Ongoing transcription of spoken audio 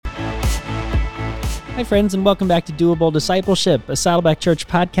Hi, friends, and welcome back to Doable Discipleship, a Saddleback Church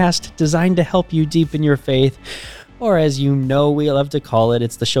podcast designed to help you deepen your faith, or as you know, we love to call it,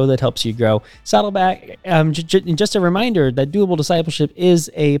 it's the show that helps you grow. Saddleback, just a reminder that Doable Discipleship is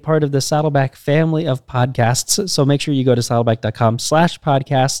a part of the Saddleback family of podcasts, so make sure you go to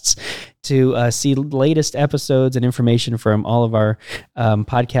saddleback.com/podcasts to see latest episodes and information from all of our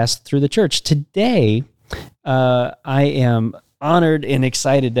podcasts through the church. Today, I am honored and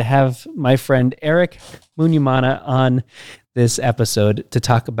excited to have my friend Eric Munyamana on this episode to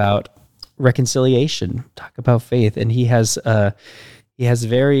talk about reconciliation, talk about faith, and he has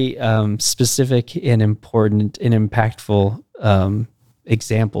very specific and important and impactful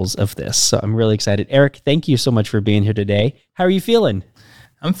examples of this. So I'm really excited. Eric, thank you so much for being here today. How are you feeling?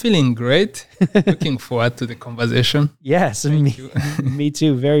 I'm feeling great. Looking forward to the conversation. Yes, me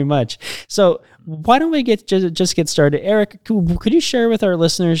too, very much. So why don't we just get started? Eric, could you share with our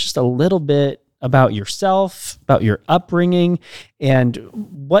listeners just a little bit about yourself, about your upbringing, and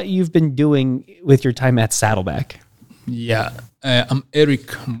what you've been doing with your time at Saddleback? Yeah, I'm Eric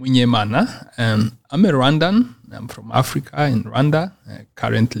Munyamana, and I'm a Rwandan. I'm from Africa, in Rwanda,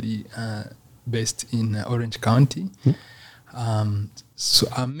 currently based in Orange County. So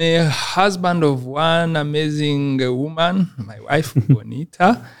I'm a husband of one amazing woman, my wife,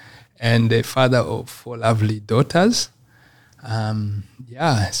 Bonita, and a father of 4 lovely daughters.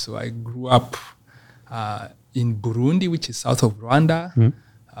 So I grew up in Burundi, which is south of Rwanda.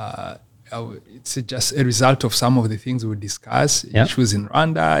 It's just a result of some of the things we discuss. Yeah. Issues in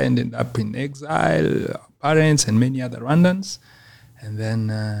Rwanda, ended up in exile, parents and many other Rwandans. And then,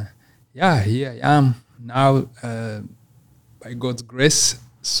 here I am now, by God's grace,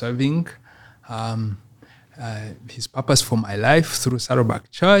 serving His purpose for my life through Saddleback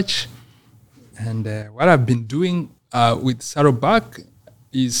Church. And what I've been doing with Saddleback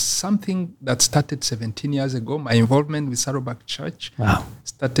is something that started 17 years ago. My involvement with Saddleback Church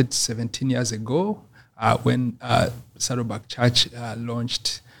started 17 years ago when Saddleback Church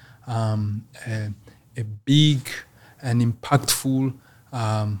launched a big and impactful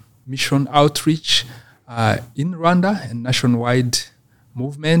mission outreach in Rwanda, a nationwide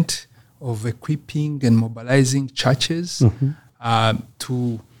movement of equipping and mobilizing churches and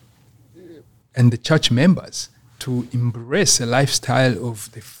the church members to embrace a lifestyle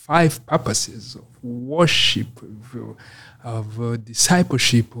of the 5 purposes of worship, of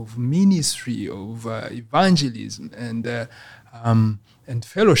discipleship, of ministry, of evangelism, and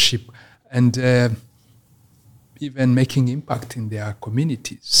fellowship, and even making impact in their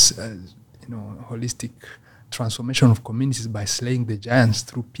communities. Holistic transformation of communities by slaying the giants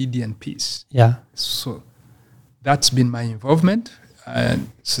through PD and peace. Yeah. So that's been my involvement. And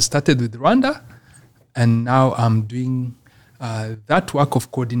so started with Rwanda, and now I'm doing that work of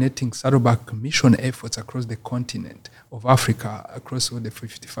coordinating Saddleback mission efforts across the continent of Africa, across all the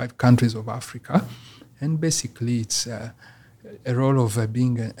 55 countries of Africa. And basically it's a role of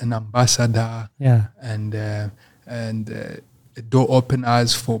being an ambassador and door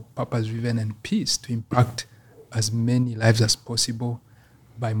openers for purpose-driven and peace to impact as many lives as possible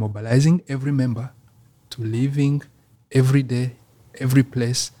by mobilizing every member to living every day, every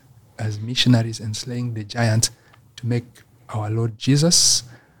place as missionaries and slaying the giants to make our Lord Jesus'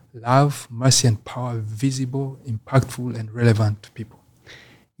 love, mercy, and power visible, impactful, and relevant to people.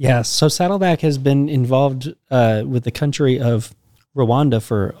 Yeah, so Saddleback has been involved with the country of Rwanda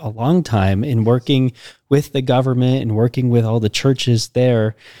for a long time in working with the government and working with all the churches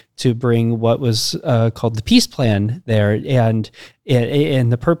there to bring what was called the Peace Plan there. And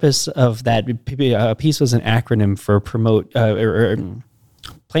the purpose of that, peace was an acronym for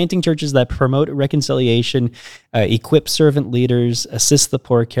planting churches that promote reconciliation, equip servant leaders, assist the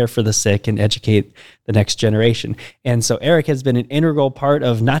poor, care for the sick, and educate the next generation. And so Eric has been an integral part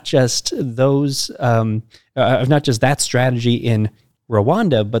of not just that strategy in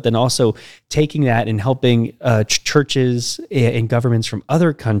Rwanda, but then also taking that and helping churches and governments from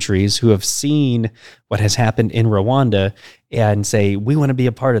other countries who have seen what has happened in Rwanda and say, we want to be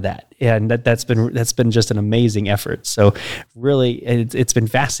a part of that. And that's been just an amazing effort. So really, it's been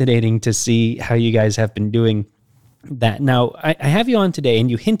fascinating to see how you guys have been doing that. Now, I have you on today,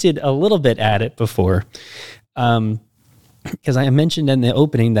 and you hinted a little bit at it before, because I mentioned in the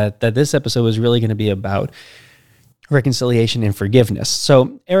opening that this episode was really going to be about reconciliation and forgiveness.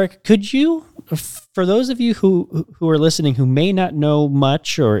 So, Eric, could you, for those of you who are listening who may not know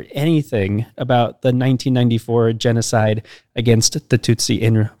much or anything about the 1994 genocide against the Tutsi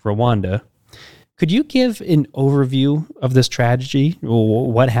in Rwanda, could you give an overview of this tragedy?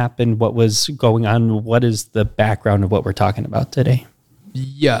 What happened? What was going on? What is the background of what we're talking about today?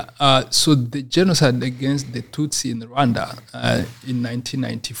 Yeah, so the genocide against the Tutsi in Rwanda in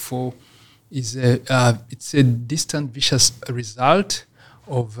 1994 is it's a distant, vicious result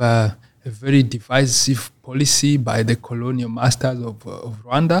of a very divisive policy by the colonial masters of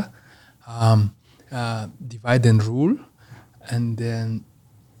Rwanda, divide and rule, and then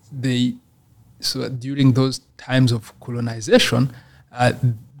so during those times of colonization,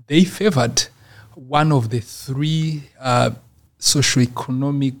 they favored one of the three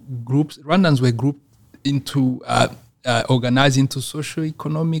socioeconomic groups. Rwandans were grouped into organized into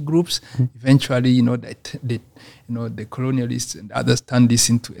socioeconomic groups. Eventually, the colonialists and others turned this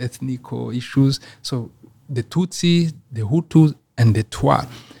into ethnic issues. So the Tutsi, the Hutu, and the Twa.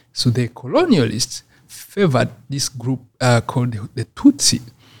 So the colonialists favored this group called the Tutsi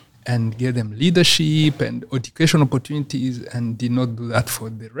and gave them leadership and education opportunities, and did not do that for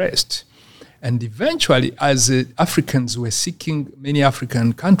the rest. And eventually, as Africans were seeking, many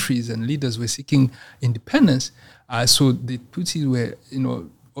African countries and leaders were seeking independence, so the Tutsis were,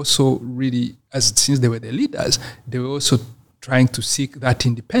 also really, since they were the leaders, they were also trying to seek that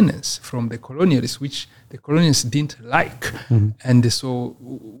independence from the colonialists, which the colonialists didn't like. Mm-hmm. And so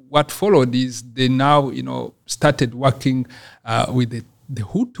what followed is they now, started working with the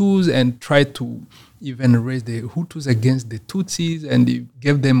Hutus and tried to even raise the Hutus against the Tutsis, and it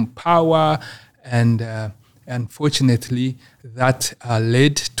gave them power. And unfortunately, that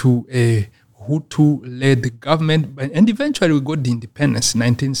led to a Hutu-led government. And eventually, we got the independence in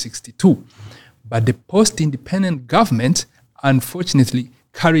 1962. But the post-independent government, unfortunately,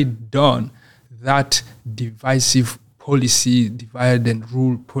 carried on that divisive policy, divide and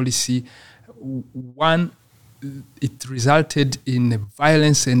rule policy. One, it resulted in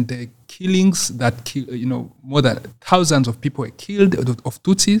violence and killings that more than thousands of people were killed of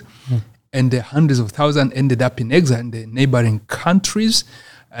Tutsis, and hundreds of thousands ended up in exile in the neighboring countries,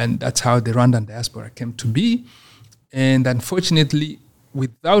 and that's how the Rwandan diaspora came to be. And unfortunately,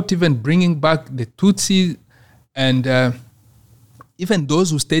 without even bringing back the Tutsis, and even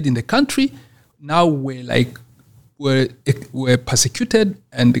those who stayed in the country now were persecuted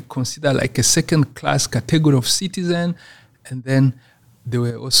and considered like a second-class category of citizen. And then there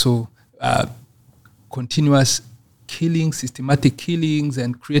were also continuous killings, systematic killings,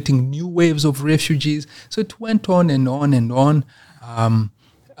 and creating new waves of refugees. So it went on and on and on.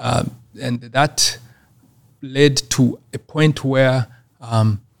 And that led to a point where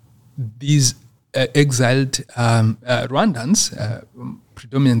these exiled Rwandans,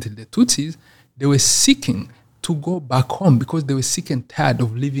 predominantly the Tutsis, they were seeking to go back home because they were sick and tired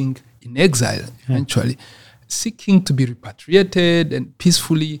of living in exile, eventually, seeking to be repatriated and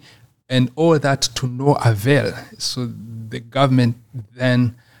peacefully, and all that to no avail. So the government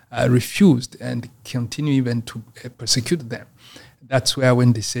then refused and continued even to persecute them. That's where,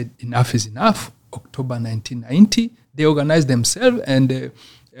 when they said enough is enough, October 1990, they organized themselves and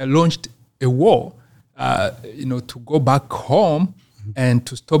launched a war, to go back home and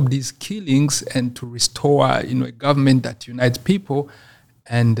to stop these killings and to restore, a government that unites people.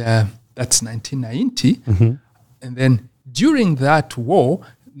 And that's 1990. Mm-hmm. And then during that war,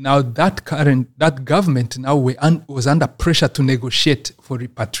 now that government now was under pressure to negotiate for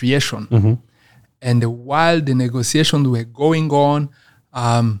repatriation. Mm-hmm. And while the negotiations were going on,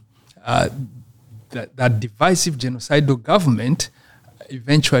 that divisive genocidal government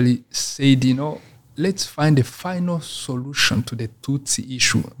eventually said, let's find a final solution to the Tutsi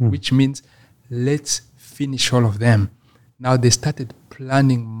issue, which means let's finish all of them. Now they started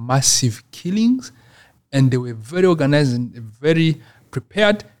planning massive killings, and they were very organized and very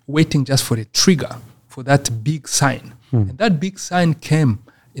prepared, waiting just for a trigger, for that big sign. And that big sign came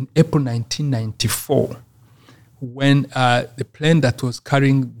in April 1994, when the plane that was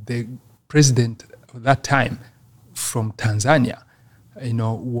carrying the president of that time from Tanzania,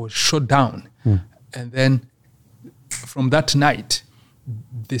 was shot down. And then from that night,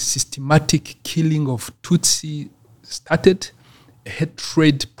 the systematic killing of Tutsi started.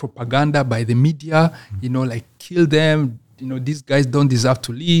 Hatred propaganda by the media, kill them, these guys don't deserve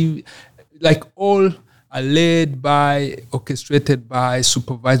to live. Like, all are led by, orchestrated by,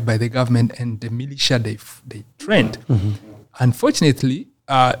 supervised by the government and the militia they trained. Mm-hmm. Unfortunately,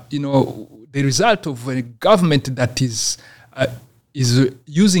 the result of a government that is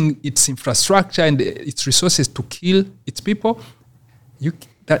using its infrastructure and its resources to kill its people,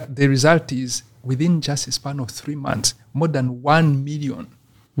 that the result is, within just a span of 3 months, more than 1 million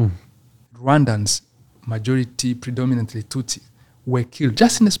Rwandans, majority predominantly Tutsi, were killed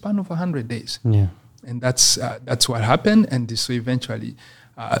just in a span of 100 days. Yeah. And that's what happened. And so eventually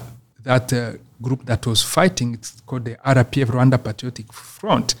that group that was fighting, it's called the RPF, Rwanda Patriotic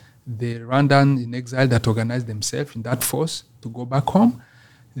Front, the Rwandan in exile that organized themselves in that force to go back home.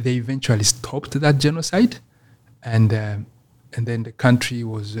 They eventually stopped that genocide, and then the country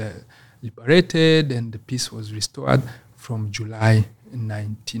was liberated and the peace was restored from July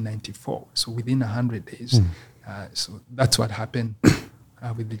 1994. So within 100 days. So that's what happened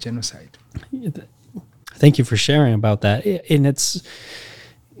with the genocide. Thank you for sharing about that. And it's,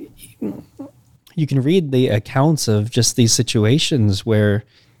 you can read the accounts of just these situations where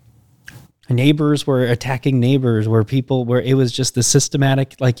neighbors were attacking neighbors, where it was just the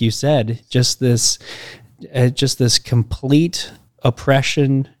systematic, like you said, just this complete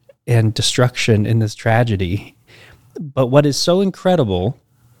oppression and destruction in this tragedy. But what is so incredible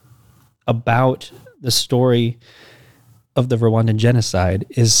about the story of the Rwandan genocide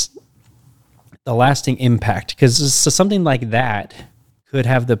is the lasting impact, because something like that could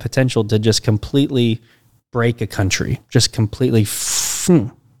have the potential to just completely break a country, just completely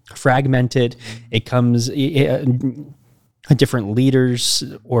fragmented. It comes, different leaders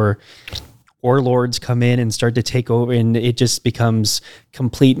or warlords come in and start to take over, and it just becomes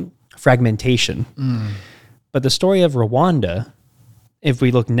complete fragmentation. But the story of Rwanda, if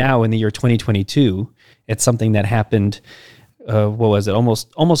we look now in the year 2022, it's something that happened, what was it,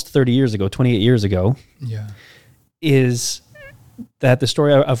 almost 30 years ago, 28 years ago, is that the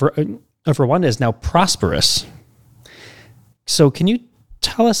story of Rwanda is now prosperous. So can you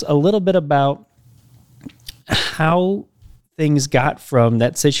tell us a little bit about how things got from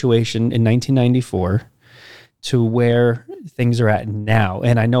that situation in 1994 to where things are at now?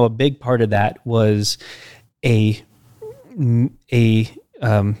 And I know a big part of that was a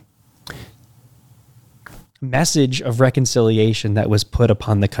message of reconciliation that was put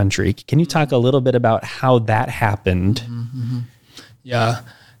upon the country. Can you talk a little bit about how that happened? Yeah.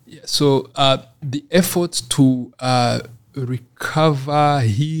 So the efforts to recover,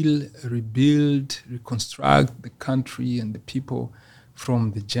 heal, rebuild, reconstruct the country and the people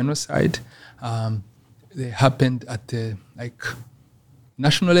from the genocide, they happened at the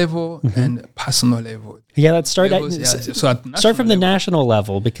national level and personal level. Yeah, let's start start from the national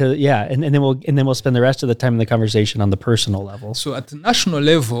level, because and then we'll spend the rest of the time in the conversation on the personal level. So at the national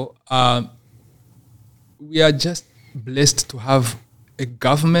level, we are just blessed to have a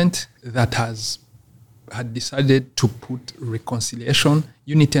government that had decided to put reconciliation,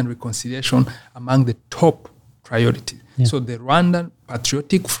 unity and reconciliation among the top priorities. Yeah. So the Rwandan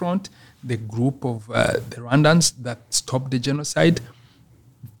Patriotic Front, the group of the Rwandans that stopped the genocide,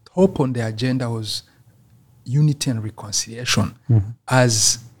 top on the agenda was unity and reconciliation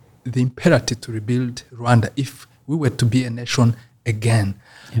as the imperative to rebuild Rwanda if we were to be a nation again.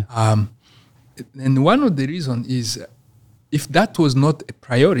 Yeah. And one of the reasons is if that was not a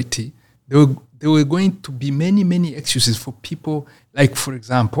priority, there were going to be many excuses for people. Like, for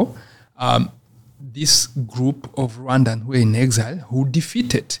example, this group of Rwandans who were in exile, who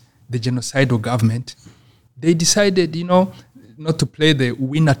defeated the genocidal government, they decided, not to play the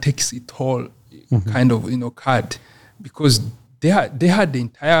winner takes it all kind of, card, because they had the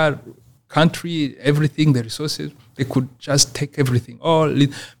entire country, everything, the resources. They could just take everything all,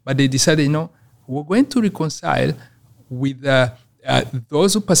 but they decided, we're going to reconcile with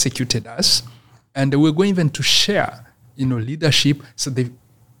those who persecuted us, and we're going even to share, leadership. So the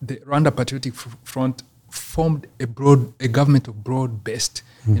Rwanda Patriotic Front formed a government of broad-based,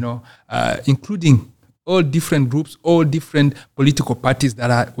 including all different groups, all different political parties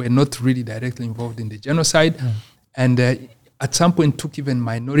that were not really directly involved in the genocide, and at some point took even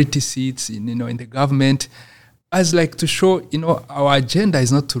minority seats in the government, as to show, our agenda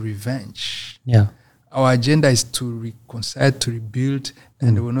is not to revenge. Yeah. Our agenda is to reconcile, to rebuild,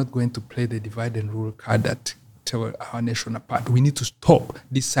 and we're not going to play the divide and rule card that tear our nation apart. We need to stop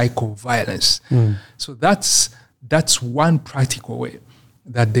this cycle of violence. So that's one practical way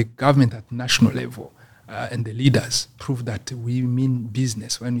that the government at national level and the leaders prove that we mean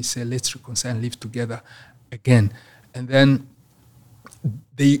business when we say let's reconcile and live together again. And then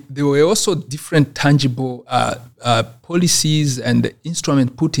there were also different tangible policies and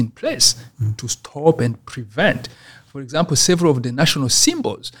instruments put in place to stop and prevent. For example, several of the national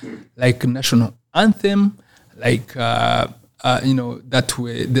symbols, like national anthem, that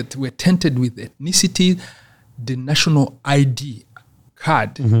were tainted with ethnicity, the national ID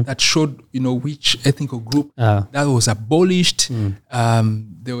card that showed which ethnic group that was abolished.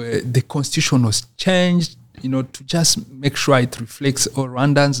 The constitution was changed. to just make sure it reflects all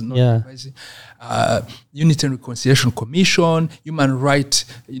Rwandans, not advising. Unity and Reconciliation Commission, human rights,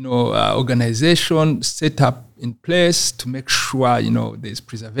 organization set up in place to make sure, there's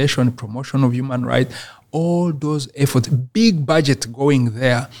preservation and promotion of human rights. All those efforts, big budget going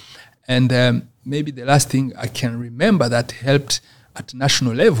there. And maybe the last thing I can remember that helped at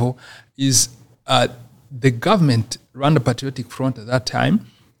national level is the government, Rwanda Patriotic Front at that time,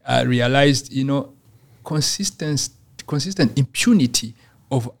 realized, consistent impunity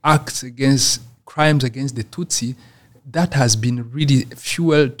of acts against crimes against the Tutsi, that has been really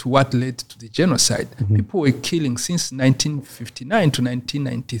fuel to what led to the genocide. People were killing since 1959 to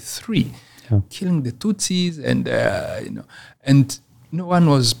 1993, killing the Tutsis, and and no one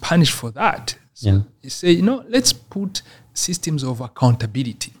was punished for that. So you say, let's put systems of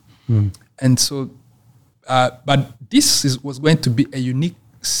accountability, and so. But this was going to be a unique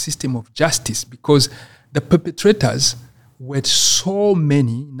system of justice because the perpetrators were so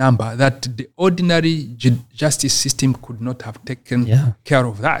many number that the ordinary justice system could not have taken care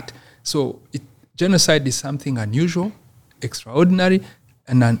of that. So genocide is something unusual, extraordinary,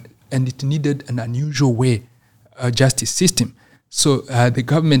 and it needed an unusual way justice system. So the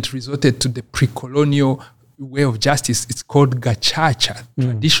government resorted to the pre-colonial way of justice. It's called gacaca,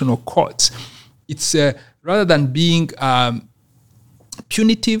 traditional courts. It's rather than being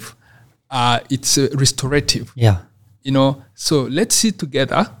punitive, it's restorative. So let's sit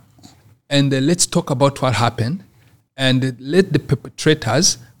together and let's talk about what happened, and let the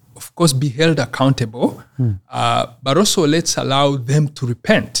perpetrators, of course, be held accountable, but also let's allow them to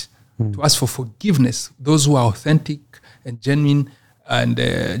repent, to ask for forgiveness. Those who are authentic and genuine and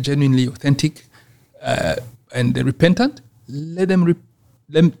genuinely authentic and repentant, let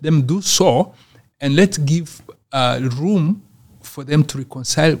them do so. And let's give room for them to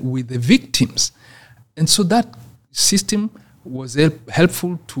reconcile with the victims. And so that system was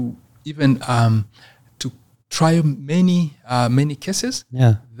helpful to even to try many cases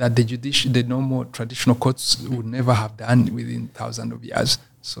that the normal traditional courts would never have done within thousands of years.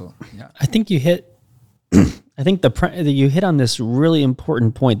 So I think you hit. I think you hit on this really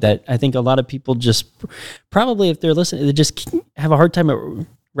important point that I think a lot of people just probably, if they're listening, they just have a hard time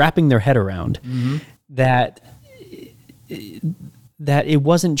wrapping their head around that it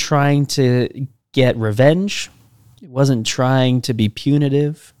wasn't trying to get revenge, it wasn't trying to be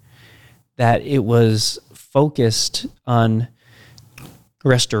punitive, that it was focused on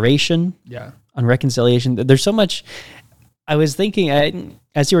restoration, on reconciliation. There's so much. I was thinking,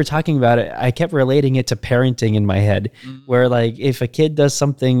 as you were talking about it, I kept relating it to parenting in my head, where like if a kid does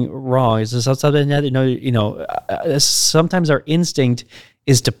something wrong, is something that sometimes our instinct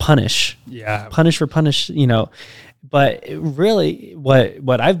is to punish, but really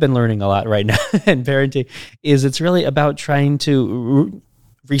what I've been learning a lot right now in parenting is it's really about trying to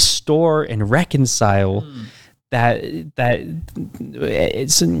restore and reconcile that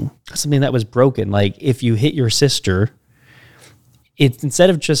it's something that was broken. Like if you hit your sister, it's instead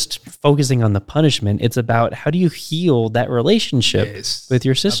of just focusing on the punishment, it's about how do you heal that relationship with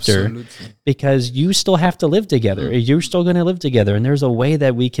your sister? Absolutely. Because you still have to live together. You're still going to live together. And there's a way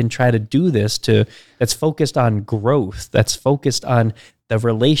that we can try to do this that's focused on growth, that's focused on the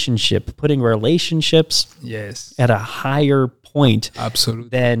relationship, putting relationships at a higher point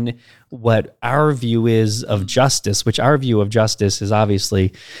than what our view is of justice, which our view of justice is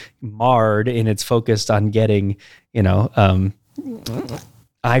obviously marred, and it's focused on getting,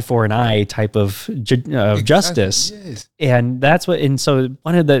 eye for an eye type of justice. And that's what, and so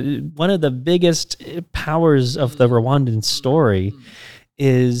one of the biggest powers of the Rwandan story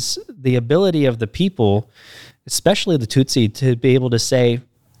is the ability of the people, especially the Tutsi, to be able to say,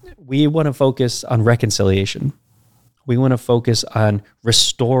 we want to focus on reconciliation. We want to focus on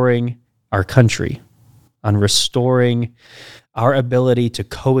restoring our country, on restoring our ability to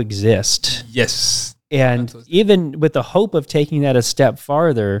coexist. And even with the hope of taking that a step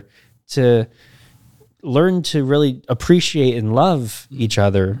farther to learn to really appreciate and love each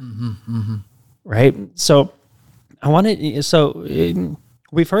other, right? So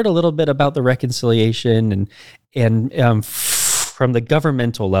we've heard a little bit about the reconciliation and from the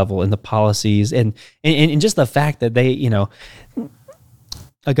governmental level and the policies and just the fact that they,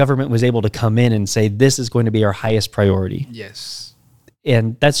 a government was able to come in and say, this is going to be our highest priority.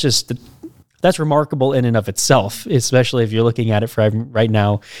 And that's remarkable in and of itself, especially if you're looking at it right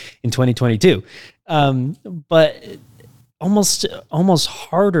now in 2022. But almost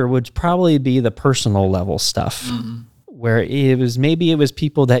harder would probably be the personal level stuff, where it was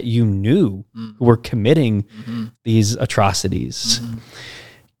people that you knew who were committing these atrocities.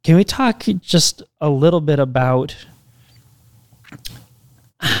 Can we talk just a little bit about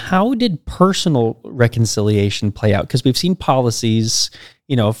how did personal reconciliation play out? Because we've seen policies,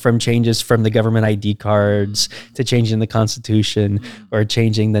 from changes from the government ID cards to changing the Constitution or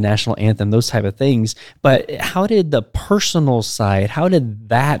changing the national anthem, those type of things. But how did the personal side, how did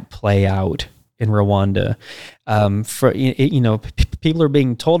that play out in Rwanda? People are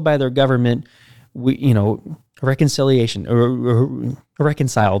being told by their government, reconciliation or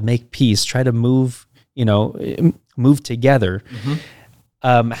reconcile, make peace, try to move together.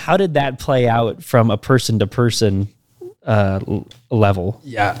 How did that play out from a person to person level?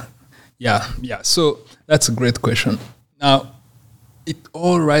 Yeah. So that's a great question. Now, it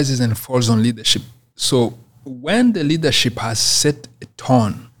all rises and falls on leadership. So when the leadership has set a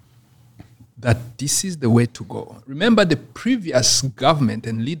tone that this is the way to go. Remember the previous government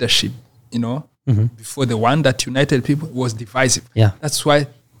and leadership, before the one that united people was divisive. Yeah. That's why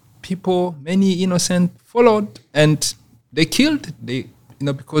many innocent followed and they killed,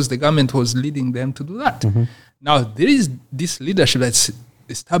 because the government was leading them to do that. Now, there is this leadership that's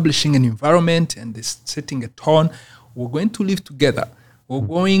establishing an environment and is setting a tone. We're going to live together. We're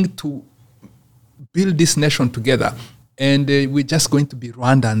going to build this nation together. And we're just going to be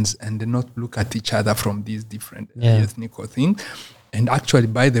Rwandans and not look at each other from these different ethnic things. And actually,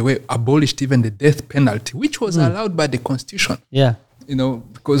 by the way, abolished even the death penalty, which was allowed by the Constitution. Yeah.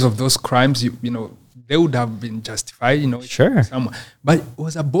 Because of those crimes, they would have been justified, Sure. somewhere. But it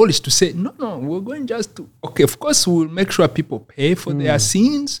was abolished to say, no, we're going just to, okay, of course, we'll make sure people pay for their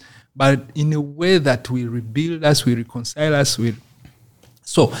sins, but in a way that will rebuild us, will reconcile us with.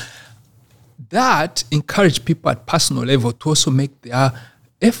 So that encouraged people at personal level to also make their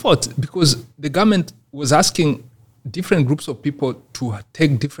efforts, because the government was asking different groups of people to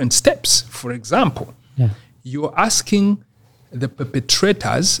take different steps. For example, you're asking the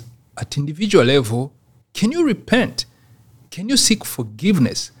perpetrators at individual level, can you repent? Can you seek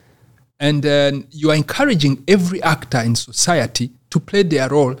forgiveness? And then you are encouraging every actor in society to play their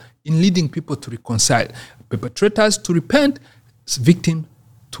role in leading people to reconcile. Perpetrators to repent, victim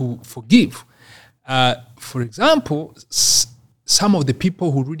to forgive. For example, some of the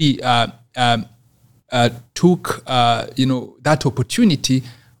people who really took that opportunity,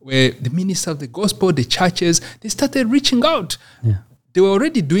 where the minister of the gospel, the churches, they started reaching out. Yeah. They were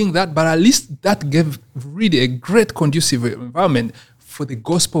already doing that, but at least that gave really a great conducive environment for the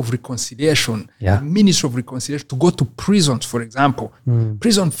gospel of reconciliation, the ministry of reconciliation, to go to prisons, for example.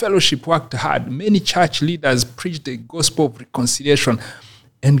 Prison fellowship worked hard. Many church leaders preached the gospel of reconciliation.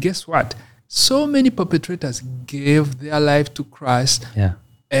 And guess what? So many perpetrators gave their life to Christ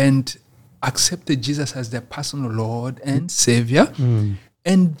and accepted Jesus as their personal Lord and Savior.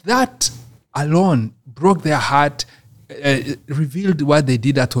 And that alone broke their heart, revealed what they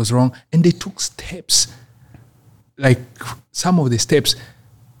did that was wrong, and they took steps. Like some of the steps,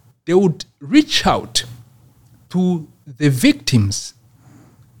 they would reach out to the victims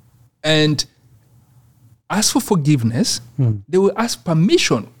and ask for forgiveness. They will ask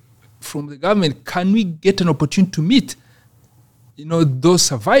permission from the government. Can we get an opportunity to meet, those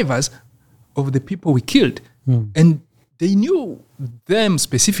survivors of the people we killed? And they knew them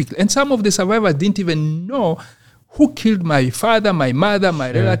specifically. And some of the survivors didn't even know who killed my father, my mother,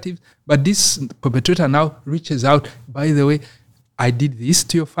 my relatives. But this perpetrator now reaches out. By the way, I did this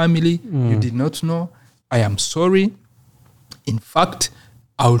to your family. You did not know. I am sorry. In fact,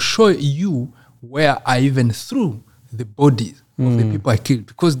 I'll show you where I even threw the bodies of the people I killed.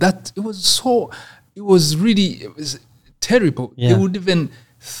 Because it was terrible. They would even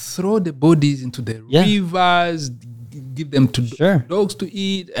throw the bodies into the rivers, give them to dogs to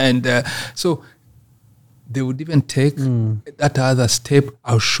eat. And so they would even take that other step.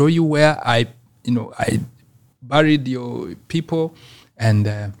 I'll show you where I buried your people,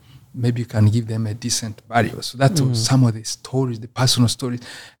 and maybe you can give them a decent burial. So that was some of the stories, the personal stories.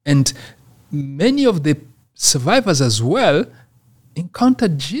 And many of the survivors as well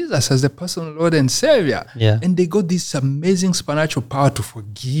encountered Jesus as the personal Lord and Savior. And they got this amazing supernatural power to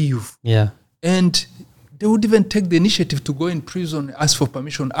forgive. And they would even take the initiative to go in prison, ask for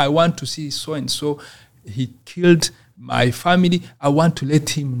permission. I want to see so-and-so. He killed my family. I want to let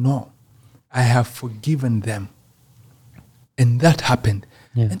him know I have forgiven them. And that happened.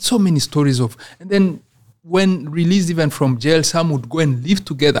 And so many stories and then when released even from jail, some would go and live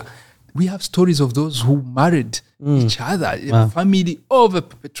together. We have stories of those who married each other, a family of a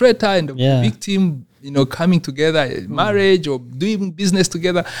perpetrator and a victim, coming together, marriage or doing business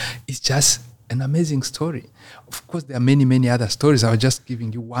together. It's just an amazing story. Of course, there are many, many other stories. I was just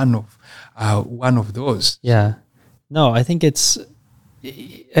giving you one of those. No, I think it's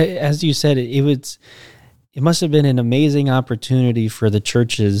as you said, it must have been an amazing opportunity for the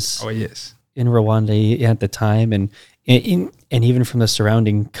churches Oh, yes. in Rwanda at the time, and even from the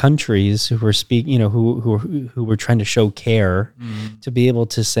surrounding countries who were who were trying to show care, to be able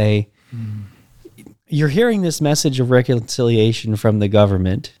to say, you're hearing this message of reconciliation from the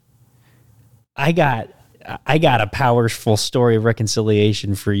government. I got a powerful story of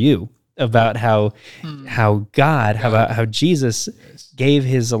reconciliation for you about how God, how Jesus gave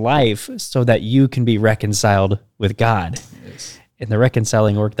his life so that you can be reconciled with God. Yes. And the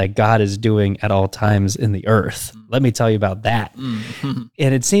reconciling work that God is doing at all times in the earth. Let me tell you about that. And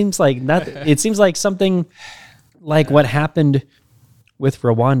it seems like something like what happened with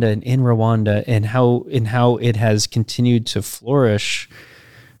Rwanda and in Rwanda, and how it has continued to flourish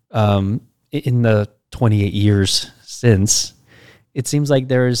in the 28 years since. It seems like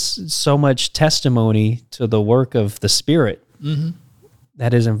there's so much testimony to the work of the Spirit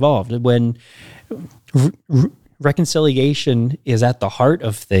that is involved. When reconciliation is at the heart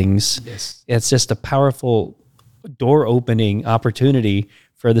of things, Yes. it's just a powerful door-opening opportunity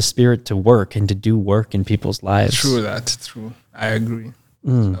for the Spirit to work and to do work in people's lives. True. I agree.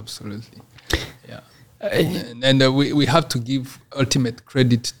 Absolutely. Yeah. And we have to give ultimate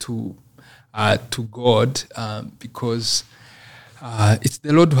credit to God, because it's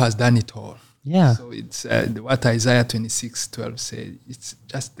the Lord who has done it all. Yeah. So it's what Isaiah 26:12 says. It's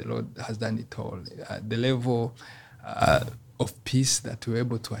just the Lord has done it all. The level of peace that we're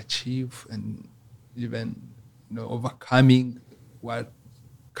able to achieve, and even overcoming what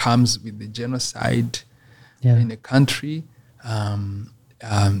comes with the genocide in a country.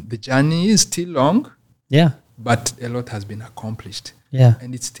 The journey is still long. Yeah. But a lot has been accomplished. Yeah.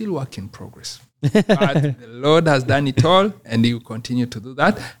 And it's still work in progress. But the Lord has done it all, and he will continue to do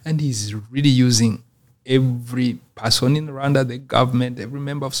that. And he's really using every person in Rwanda, the government, every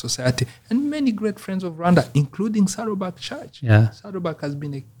member of society, and many great friends of Rwanda, including Saddleback Church. Yeah. Saddleback has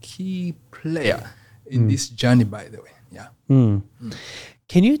been a key player in this journey, by the way. Yeah.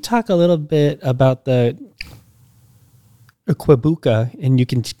 Can you talk a little bit about the Kwibuka, and you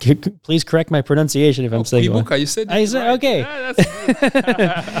can please correct my pronunciation if I'm saying it wrong. Kwibuka, you said it I said right. okay. Yeah,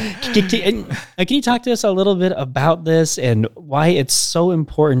 that's good. Can you talk to us a little bit about this and why it's so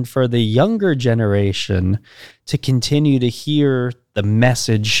important for the younger generation to continue to hear the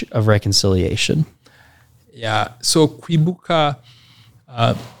message of reconciliation? Yeah, so Kwibuka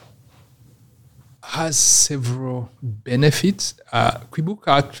has several benefits. Kwibuka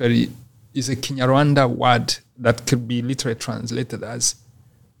actually is a Kinyarwanda word that could be literally translated as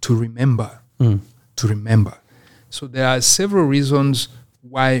to remember. To remember. So there are several reasons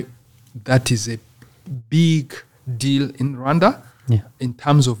why that is a big deal in Rwanda in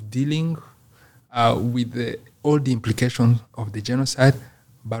terms of dealing with all the implications of the genocide,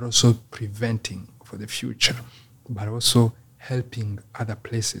 but also preventing for the future, but also helping other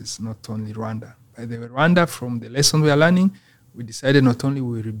places, not only Rwanda. By the way, Rwanda, from the lesson we are learning, we decided not only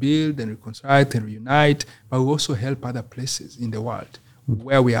we rebuild and reconcile and reunite, but we also help other places in the world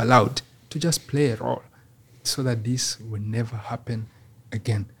where we are allowed to just play a role so that this will never happen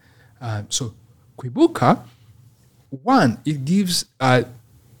again. So Kwibuka, one, it gives,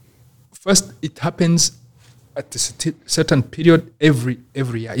 first it happens at a certain period every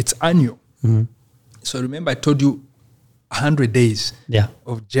year. It's annual. So remember I told you 100 days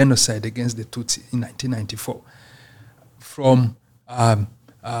of genocide against the Tutsi in 1994. From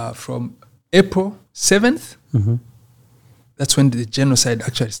April 7th, that's when the genocide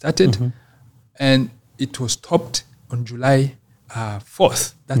actually started, and it was stopped on July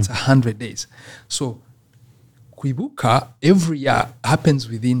 4th. That's 100 days. So Kwibuka every year happens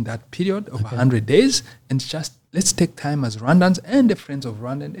within that period of 100 days, and just let's take time as Rwandans and the friends of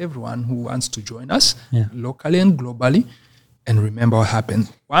Rwanda and everyone who wants to join us locally and globally and remember what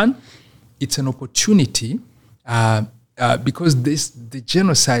happened. One, it's an opportunity because the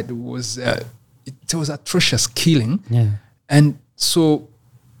genocide was it was atrocious killing, and so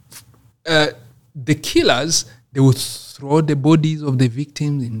the killers, they would throw the bodies of the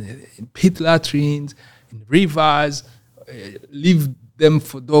victims in pit latrines, in rivers, leave them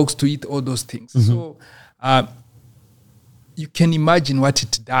for dogs to eat, all those things. So you can imagine what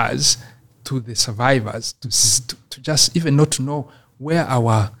it does to the survivors to just even not to know where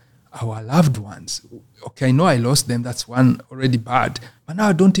our loved ones. Okay, I know I lost them. That's one already bad. But now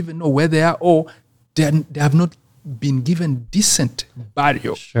I don't even know where they are, or they have not been given decent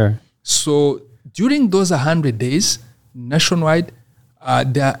burial. Sure. So during those 100 days, nationwide,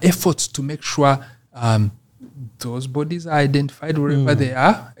 there are efforts to make sure those bodies are identified wherever they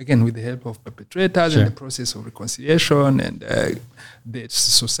are, again, with the help of perpetrators Sure. and the process of reconciliation and the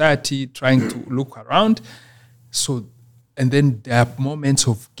society trying to look around. So, and then there are moments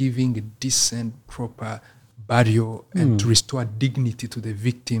of giving a decent, proper burial and to restore dignity to the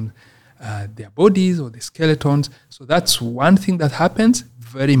victims, their bodies or the skeletons. So that's one thing that happens,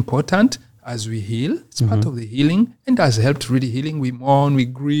 very important as we heal. It's part of the healing and has helped really healing. We mourn, we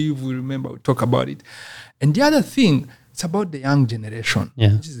grieve, we remember, we talk about it. And the other thing, it's about the young generation,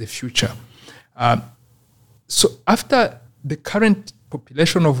 which is the future. So after the current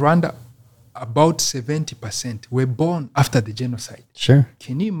population of Rwanda, about 70% were born after the genocide. Sure.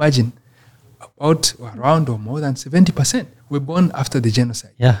 Can you imagine? About or around or more than 70% were born after the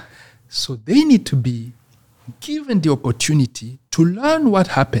genocide. Yeah. So they need to be given the opportunity to learn what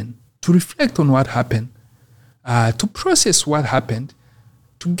happened, to reflect on what happened, to process what happened,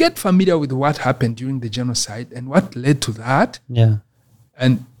 to get familiar with what happened during the genocide and what led to that, Yeah.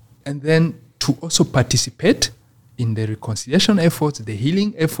 and then to also participate in the reconciliation efforts, the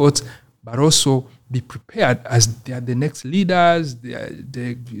healing efforts, but also be prepared as they are the next leaders,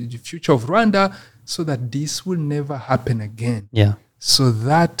 the future of Rwanda, so that this will never happen again. Yeah. So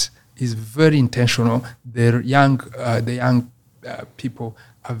that is very intentional. The young people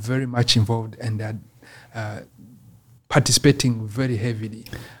are very much involved and they are participating very heavily.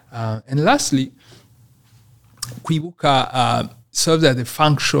 And lastly, Kwibuka serves as a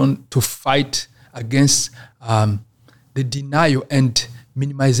function to fight against the denial and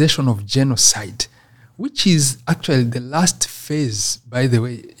minimization of genocide, which is actually the last phase, by the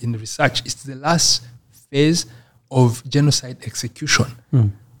way, in research. It's the last phase of genocide execution.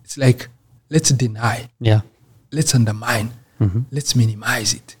 It's like, let's deny, let's undermine, let's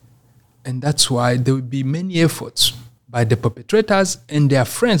minimize it. And that's why there will be many efforts by the perpetrators and their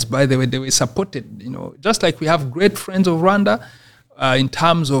friends. By the way, they were supported, just like we have great friends of Rwanda in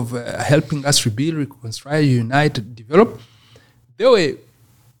terms of helping us rebuild, reconstruct, unite, develop. There were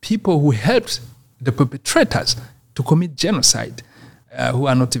people who helped the perpetrators to commit genocide who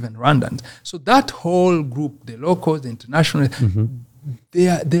are not even Rwandans. So that whole group, the locals, the international,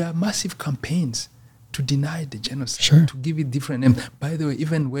 there are massive campaigns to deny the genocide, to give it different names. By the way,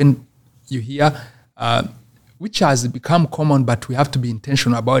 even when you hear, which has become common, but we have to be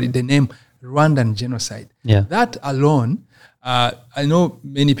intentional about it, the name Rwandan genocide. That alone, I know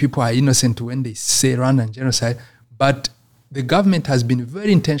many people are innocent when they say Rwandan genocide, but the government has been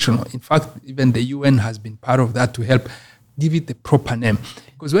very intentional. In fact, even the UN has been part of that to help give it the proper name.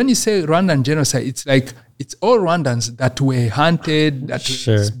 Because when you say Rwandan genocide, it's like it's all Rwandans that were hunted, that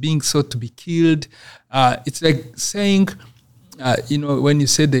were being sought to be killed. It's like saying, when you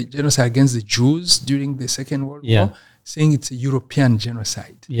say the genocide against the Jews during the Second World War, saying it's a European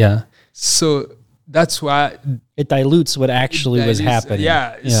genocide. So that's why it dilutes what actually was happening.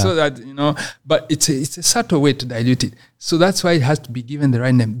 So that, but it's a subtle way to dilute it. So that's why it has to be given the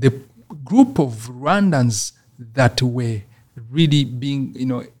right name. The group of Rwandans that were really being,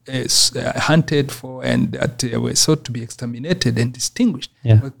 hunted for and that were sought to be exterminated and distinguished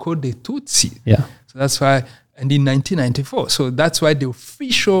were called the Tutsi. So that's why, and in 1994, so that's why the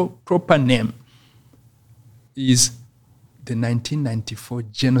official proper name is the 1994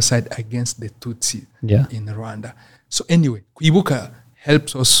 genocide against the Tutsi in Rwanda. So anyway, Kwibuka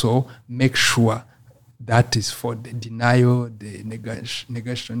helps also make sure that is for the denial, the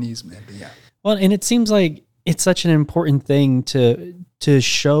negationism. Well, and it seems like it's such an important thing to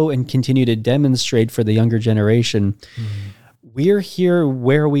show and continue to demonstrate for the younger generation. We're here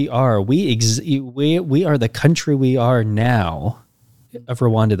where we are. We are the country we are now of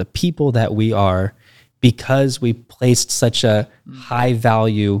Rwanda, the people that we are, because we placed such a high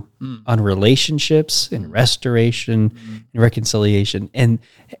value on relationships and restoration and reconciliation, and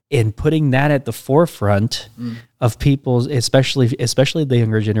putting that at the forefront of people's, especially the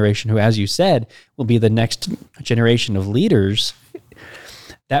younger generation, who, as you said, will be the next generation of leaders,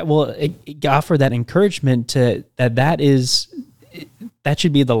 that will offer that encouragement to that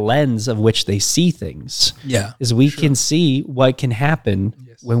should be the lens of which they see things. Is we can see what can happen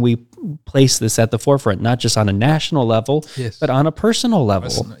when we place this at the forefront, not just on a national level, but on a personal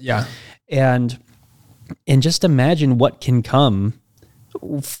level. And just imagine what can come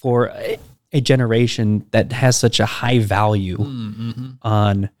for a generation that has such a high value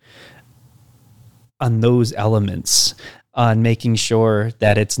on those elements, on making sure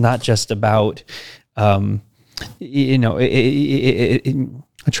that it's not just about, trying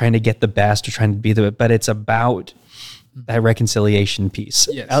to get the best or trying to be but it's about that reconciliation piece.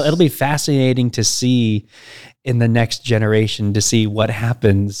 It'll be fascinating to see in the next generation, to see what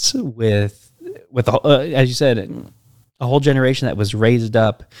happens with with as you said, a whole generation that was raised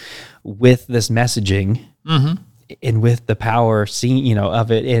up with this messaging and with the power, seeing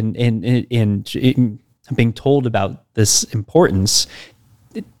of it, and being told about this importance.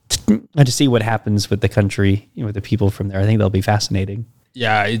 And to see what happens with the country, with the people from there, I think that'll be fascinating.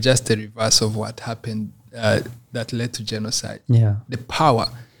 Yeah, it's just the reverse of what happened that led to genocide. Yeah, the power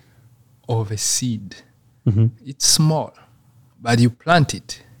of a seed. It's small, but you plant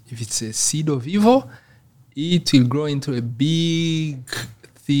it. If it's a seed of evil, it will grow into a big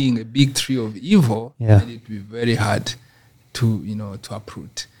thing, a big tree of evil, and it will be very hard to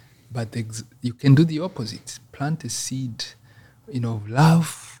uproot. But you can do the opposite. Plant a seed, of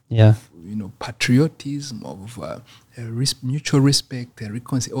love, patriotism, of mutual respect,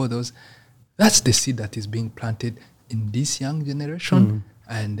 reconciliation, all those. That's the seed that is being planted in this young generation,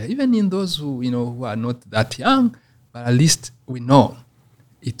 and even in those who are not that young, but at least we know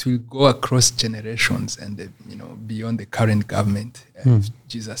it will go across generations and beyond the current government if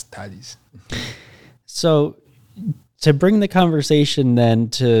Jesus tarries. So, to bring the conversation then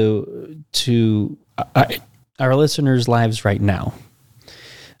to our listeners' lives right now,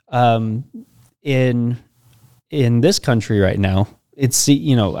 in this country right now, it's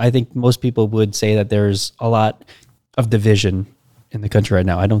I think most people would say that there's a lot of division in the country right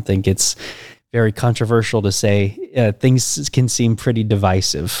now. I don't think it's very controversial to say things can seem pretty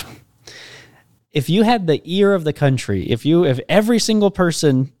divisive. If you had the ear of the country, if every single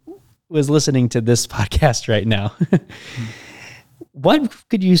person was listening to this podcast right now, what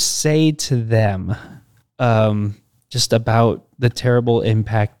could you say to them just about the terrible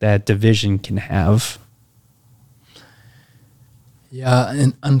impact that division can have? Yeah,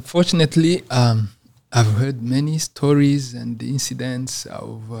 and unfortunately, I've heard many stories and incidents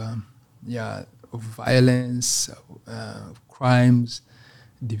of violence, of crimes,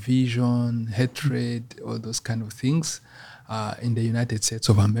 division, hatred, all those kind of things in the United States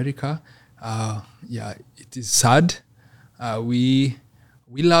of America. It is sad. We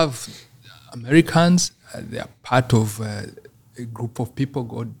love Americans. They are part of a group of people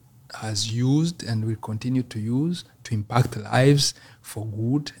God has used and will continue to use to impact lives for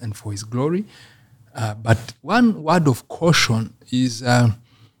good and for His glory. But one word of caution is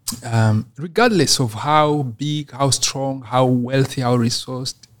regardless of how big, how strong, how wealthy, how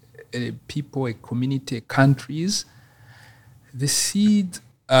resourced a people, a community, a country is, the seed,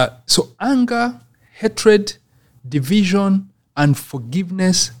 so anger, hatred, division,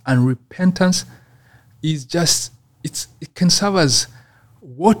 unforgiveness, and repentance is just, it can serve as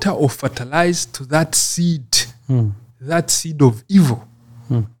water or fertilize to that seed of evil,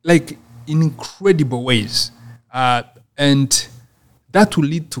 like in incredible ways. And that will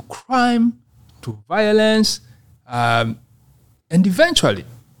lead to crime, to violence, and eventually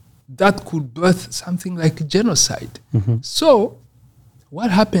that could birth something like genocide. So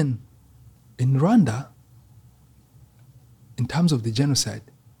what happened in Rwanda in terms of the genocide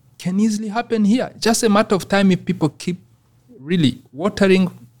can easily happen here. Just a matter of time if people keep really watering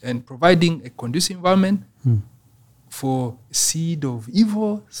and providing a conducive environment for seed of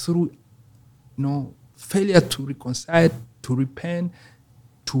evil through failure to reconcile, to repent,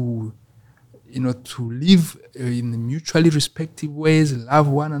 to live in mutually respectful ways, love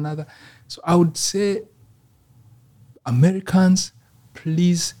one another. So I would say, Americans,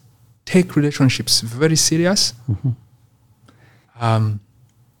 please take relationships very serious.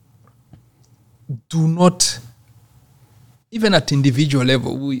 Do not, even at individual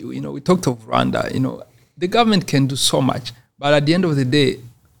level, we talked of Rwanda, the government can do so much, but at the end of the day,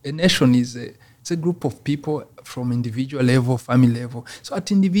 a nation is it's a group of people from individual level, family level. So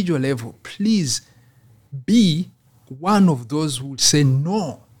at individual level, please be one of those who will say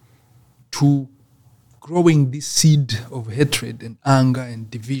no to growing this seed of hatred and anger and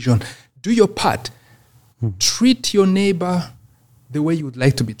division. Do your part. Treat your neighbor the way you would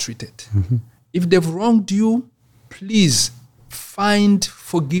like to be treated. If they've wronged you, please find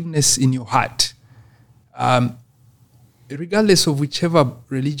forgiveness in your heart. Regardless of whichever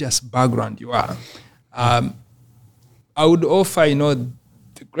religious background you are, I would offer,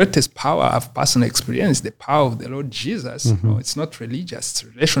 the greatest power I've personally experienced, the power of the Lord Jesus. It's not religious, it's a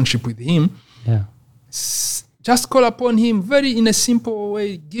relationship with Him. Yeah. Just call upon Him very in a simple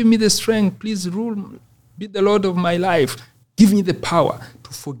way. Give me the strength. Please rule, be the Lord of my life. Give me the power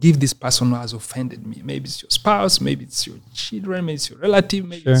to forgive this person who has offended me. Maybe it's your spouse, maybe it's your children, maybe it's your relative,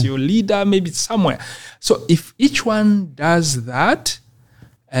 maybe it's your leader, maybe it's somewhere. So if each one does that,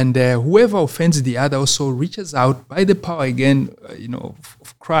 and whoever offends the other also reaches out by the power again,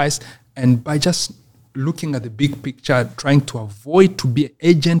 of Christ, and by just looking at the big picture, trying to avoid to be an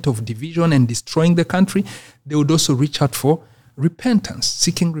agent of division and destroying the country, they would also reach out for repentance,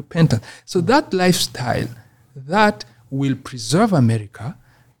 seeking repentance. So that lifestyle, that will preserve America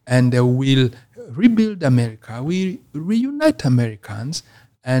and will rebuild America, will reunite Americans,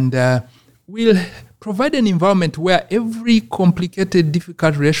 and will provide an environment where every complicated,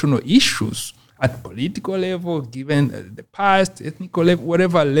 difficult relational issues at political level, given the past, ethnical level,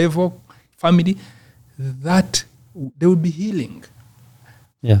 whatever level, family, that there will be healing.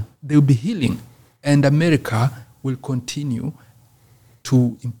 Yeah. There will be healing. And America will continue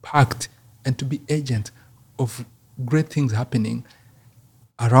to impact and to be agent of great things happening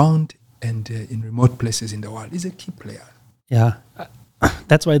around and in remote places in the world. Is a key player. Yeah.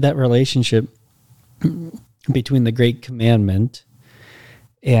 That's why that relationship between the Great Commandment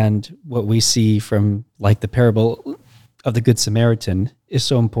and what we see from like the parable of the Good Samaritan is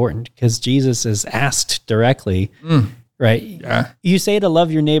so important, because Jesus is asked directly, right? Yeah. You say to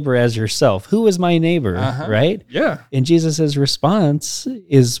love your neighbor as yourself. Who is my neighbor, right? Yeah. And Jesus' response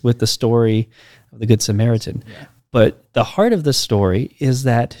is with the story of the Good Samaritan. Yeah. But the heart of the story is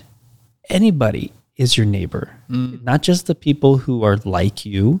that anybody is your neighbor, not just the people who are like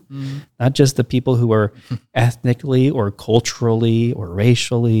you, not just the people who are ethnically or culturally or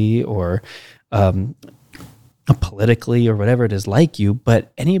racially or politically or whatever it is like you,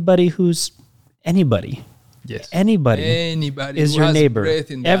 but anybody who's anybody. Yes. Anybody is who your has neighbor. breath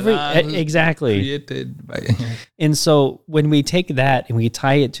in their lungs, who's Exactly. Created by And so when we take that and we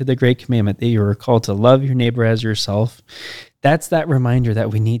tie it to the Great Commandment that you are called to love your neighbor as yourself, that's that reminder that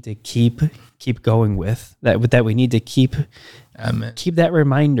we need to keep going with, that we need to keep that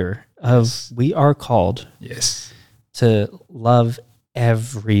reminder of we are called to love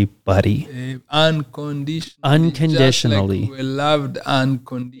everybody unconditionally. Just like we're loved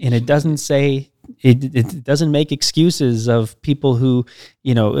unconditionally. And it doesn't say, it doesn't make excuses of people who,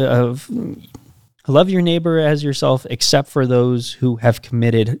 love your neighbor as yourself, except for those who have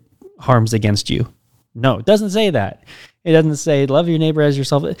committed harms against you. No, it doesn't say that. It doesn't say love your neighbor as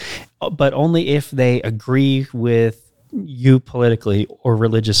yourself, but only if they agree with you politically or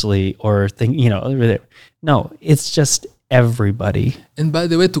religiously or no, it's just everybody. And by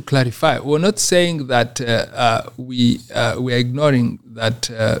the way, to clarify, we're not saying that we are ignoring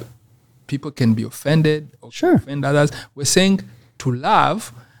that people can be offended or offend others. We're saying to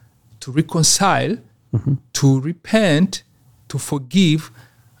love, to reconcile, to repent, to forgive,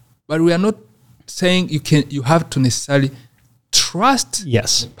 but we are not saying you have to necessarily trust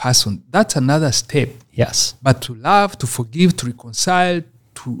the person. That's another step. Yes. But to love, to forgive, to reconcile,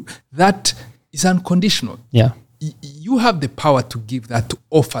 that is unconditional. Yeah. You have the power to give that, to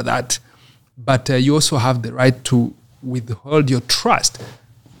offer that, but you also have the right to withhold your trust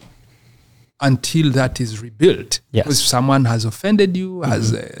until that is rebuilt. Yes. Because someone has offended you,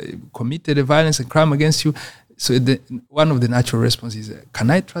 has committed a violence and crime against you. So one of the natural responses is,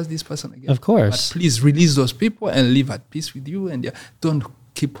 can I trust this person again? Of course. But please release those people and live at peace with you, and don't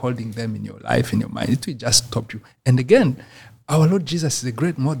keep holding them in your life, in your mind. It will just stop you. And again, our Lord Jesus is a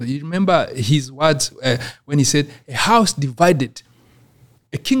great model. You remember his words when he said, a house divided,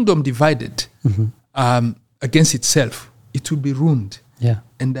 a kingdom divided against itself, it will be ruined. Yeah.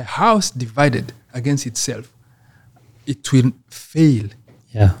 And a house divided against itself, it will fail.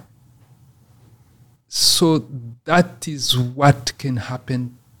 Yeah. So that is what can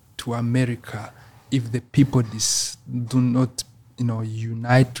happen to America if the people do not,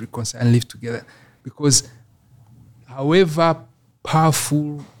 unite, reconcile, and live together. Because however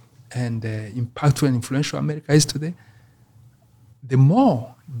powerful and impactful and influential America is today, the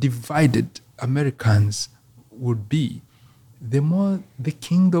more divided Americans would be, the more the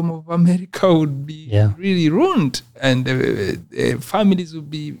kingdom of America would be really ruined, and families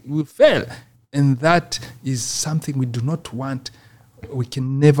will fail. And that is something we do not want. We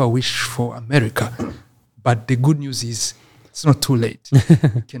can never wish for America. But the good news is it's not too late.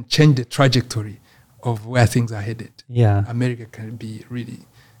 We can change the trajectory of where things are headed. Yeah. America can be really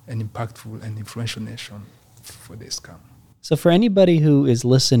an impactful and influential nation for this come. So for anybody who is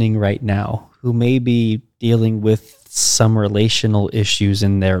listening right now, who may be dealing with some relational issues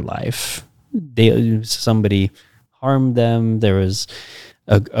in their life, somebody harmed them, there was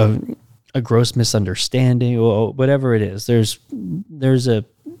a gross misunderstanding, or whatever it is, there's a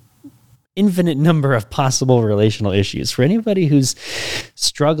infinite number of possible relational issues. For anybody who's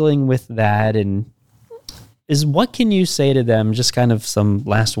struggling with that, what can you say to them? Just kind of some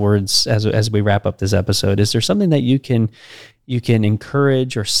last words as we wrap up this episode. Is there something that you can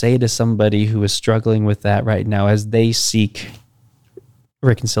encourage or say to somebody who is struggling with that right now as they seek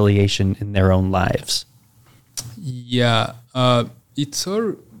reconciliation in their own lives? Yeah, it's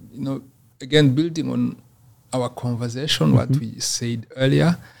all, again, building on our conversation, what we said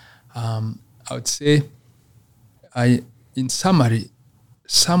earlier, I would say, in summary,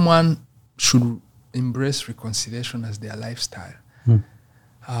 someone should embrace reconciliation as their lifestyle.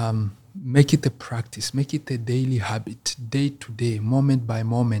 Make it a practice, make it a daily habit, day to day, moment by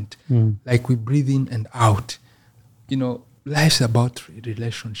moment, like we breathe in and out. Life's about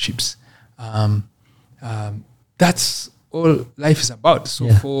relationships. That's all life is about.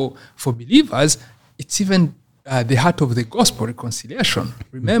 So for believers, it's even the heart of the gospel, reconciliation.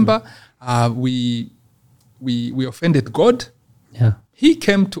 Remember, we offended God. Yeah. He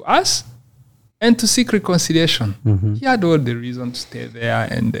came to us and to seek reconciliation. He had all the reason to stay there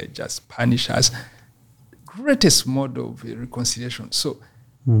and just punish us. Greatest model of reconciliation. So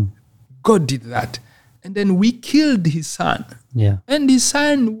God did that. And then we killed his son. Yeah. And his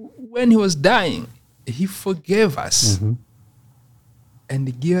son, when he was dying, he forgave us. And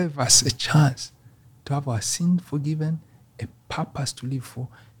he gave us a chance to have our sin forgiven, a purpose to live for,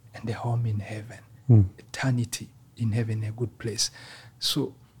 and a home in heaven. Eternity in heaven, a good place.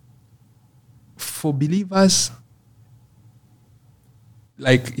 So for believers,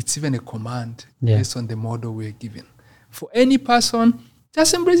 like it's even a command based on the model we're given. For any person,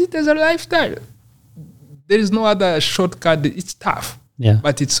 just embrace it as a lifestyle. There is no other shortcut. It's tough,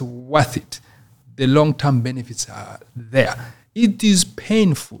 but it's worth it. The long-term benefits are there. It is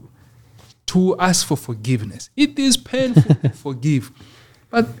painful to ask for forgiveness. It is painful to forgive.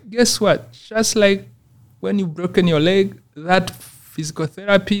 But guess what? Just like when you've broken your leg, that physical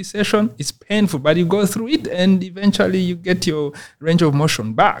therapy session is painful, but you go through it and eventually you get your range of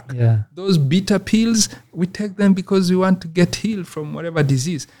motion back. Yeah. Those bitter pills, we take them because we want to get healed from whatever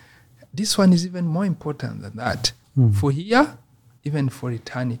disease. This one is even more important than that. For here, even for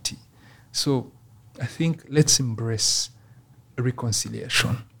eternity. So I think let's embrace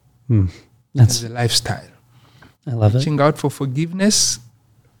reconciliation as a lifestyle. I love Reaching out for forgiveness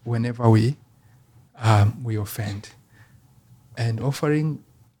whenever we offend, and offering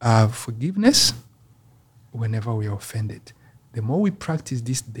forgiveness whenever we are offended. The more we practice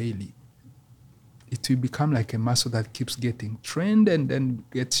this daily, it will become like a muscle that keeps getting trained and then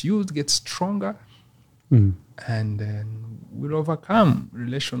gets used, gets stronger, and then we'll overcome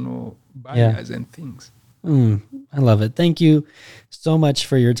relational barriers and things. I love it. Thank you so much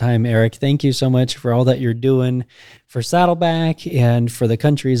for your time, Eric. Thank you so much for all that you're doing for Saddleback and for the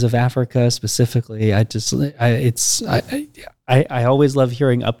countries of Africa specifically. I always love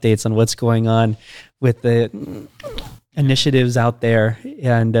hearing updates on what's going on with the initiatives out there,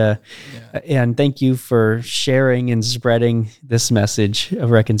 and thank you for sharing and spreading this message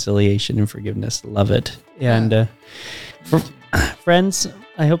of reconciliation and forgiveness. Love it. And friends,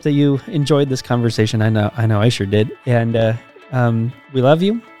 I hope that you enjoyed this conversation. I know I sure did. And we love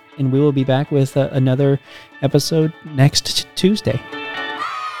you, and we will be back with another episode next Tuesday.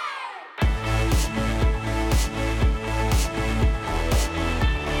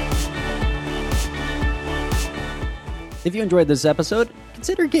 If you enjoyed this episode,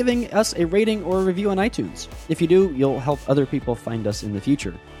 consider giving us a rating or a review on iTunes. If you do, you'll help other people find us in the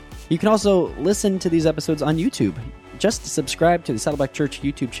future. You can also listen to these episodes on YouTube. Just subscribe to the Saddleback Church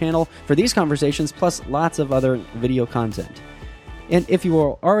YouTube channel for these conversations, plus lots of other video content. And if you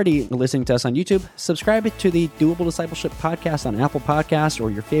are already listening to us on YouTube, subscribe to the Doable Discipleship podcast on Apple Podcasts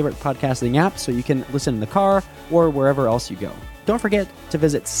or your favorite podcasting app so you can listen in the car or wherever else you go. Don't forget to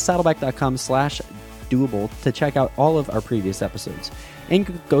visit saddleback.com/doable to check out all of our previous episodes. And you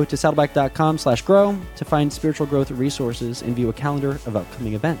can go to saddleback.com/grow to find spiritual growth resources and view a calendar of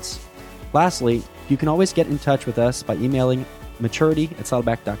upcoming events. Lastly, you can always get in touch with us by emailing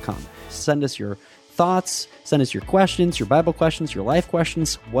maturity@saddleback.com. Send us your thoughts, send us your questions, your Bible questions, your life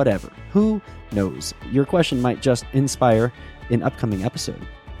questions, whatever. Who knows? Your question might just inspire an upcoming episode.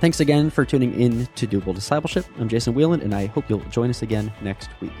 Thanks again for tuning in to Doable Discipleship. I'm Jason Whelan, and I hope you'll join us again next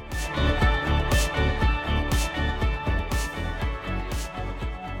week.